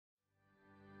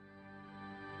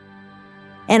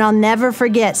And I'll never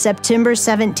forget September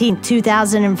 17,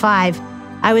 2005.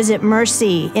 I was at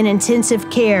Mercy in intensive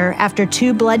care after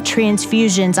 2 blood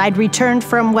transfusions. I'd returned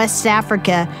from West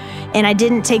Africa, and I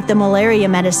didn't take the malaria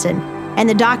medicine. And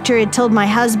the doctor had told my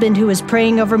husband, who was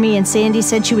praying over me, and Sandy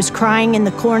said she was crying in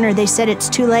the corner. They said, it's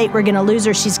too late, we're gonna lose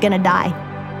her, she's gonna die.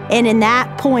 And in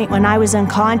that point, when I was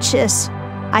unconscious,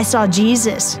 I saw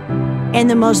Jesus. And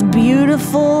the most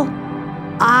beautiful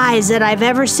eyes that I've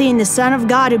ever seen, the Son of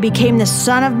God who became the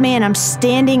Son of Man, I'm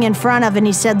standing in front of, and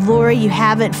he said, Lori, you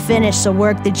haven't finished the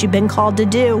work that you've been called to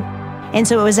do. And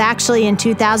so it was actually in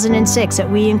 2006 that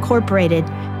we incorporated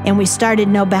and we started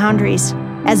No Boundaries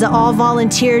as an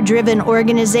all-volunteer driven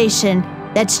organization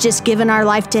that's just given our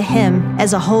life to him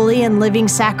as a holy and living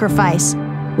sacrifice,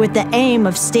 with the aim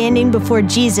of standing before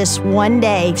Jesus one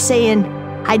day saying,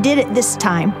 I did it this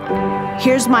time.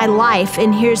 Here's my life,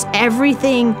 and here's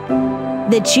everything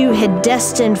that you had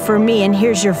destined for me, and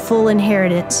here's your full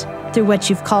inheritance through what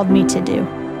you've called me to do.